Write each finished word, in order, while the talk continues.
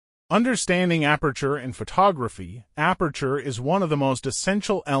Understanding aperture in photography. Aperture is one of the most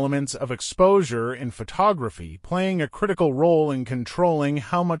essential elements of exposure in photography, playing a critical role in controlling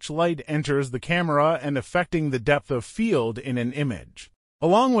how much light enters the camera and affecting the depth of field in an image.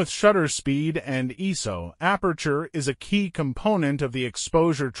 Along with shutter speed and ISO, aperture is a key component of the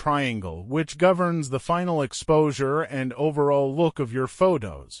exposure triangle, which governs the final exposure and overall look of your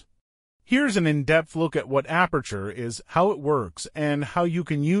photos. Here's an in-depth look at what aperture is, how it works, and how you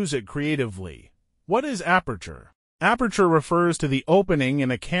can use it creatively. What is aperture? Aperture refers to the opening in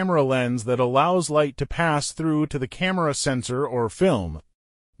a camera lens that allows light to pass through to the camera sensor or film.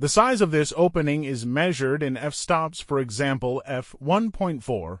 The size of this opening is measured in f-stops, for example,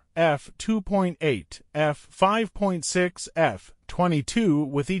 f1.4, f2.8, f5.6, f22,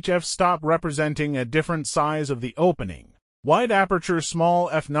 with each f-stop representing a different size of the opening. Wide aperture small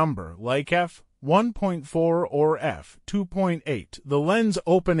f number, like f1.4 or f2.8, the lens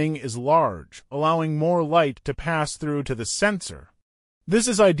opening is large, allowing more light to pass through to the sensor. This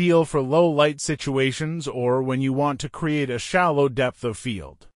is ideal for low light situations or when you want to create a shallow depth of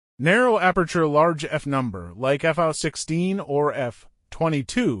field. Narrow aperture large f number, like f16 or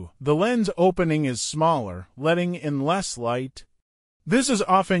f22, the lens opening is smaller, letting in less light. This is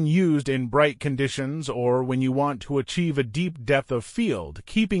often used in bright conditions or when you want to achieve a deep depth of field,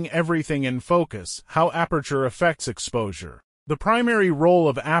 keeping everything in focus. How aperture affects exposure. The primary role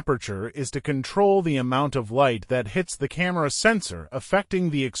of aperture is to control the amount of light that hits the camera sensor,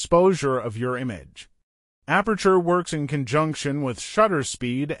 affecting the exposure of your image. Aperture works in conjunction with shutter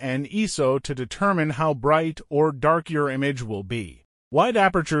speed and ISO to determine how bright or dark your image will be. Wide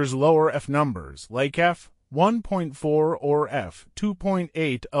aperture's lower f numbers, like f1.4 or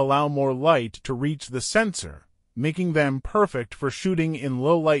f2.8, allow more light to reach the sensor, making them perfect for shooting in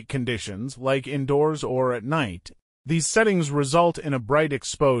low light conditions like indoors or at night. These settings result in a bright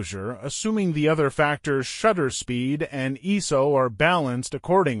exposure, assuming the other factors shutter speed and ISO are balanced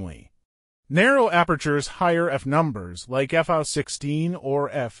accordingly. Narrow aperture's higher f numbers, like f16 or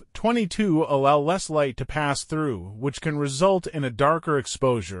f22, allow less light to pass through, which can result in a darker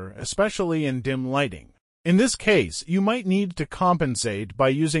exposure, especially in dim lighting. In this case, you might need to compensate by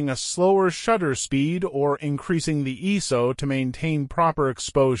using a slower shutter speed or increasing the ISO to maintain proper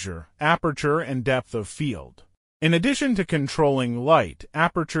exposure, aperture, and depth of field. In addition to controlling light,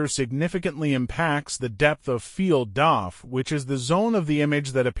 aperture significantly impacts the depth of field (DOF), which is the zone of the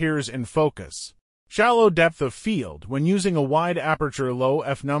image that appears in focus. Shallow depth of field. When using a wide aperture low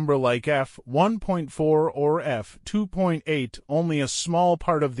f number like f1.4 or f2.8, only a small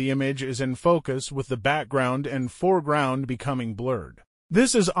part of the image is in focus, with the background and foreground becoming blurred.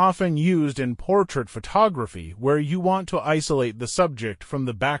 This is often used in portrait photography, where you want to isolate the subject from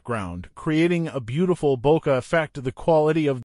the background, creating a beautiful bokeh effect. The quality of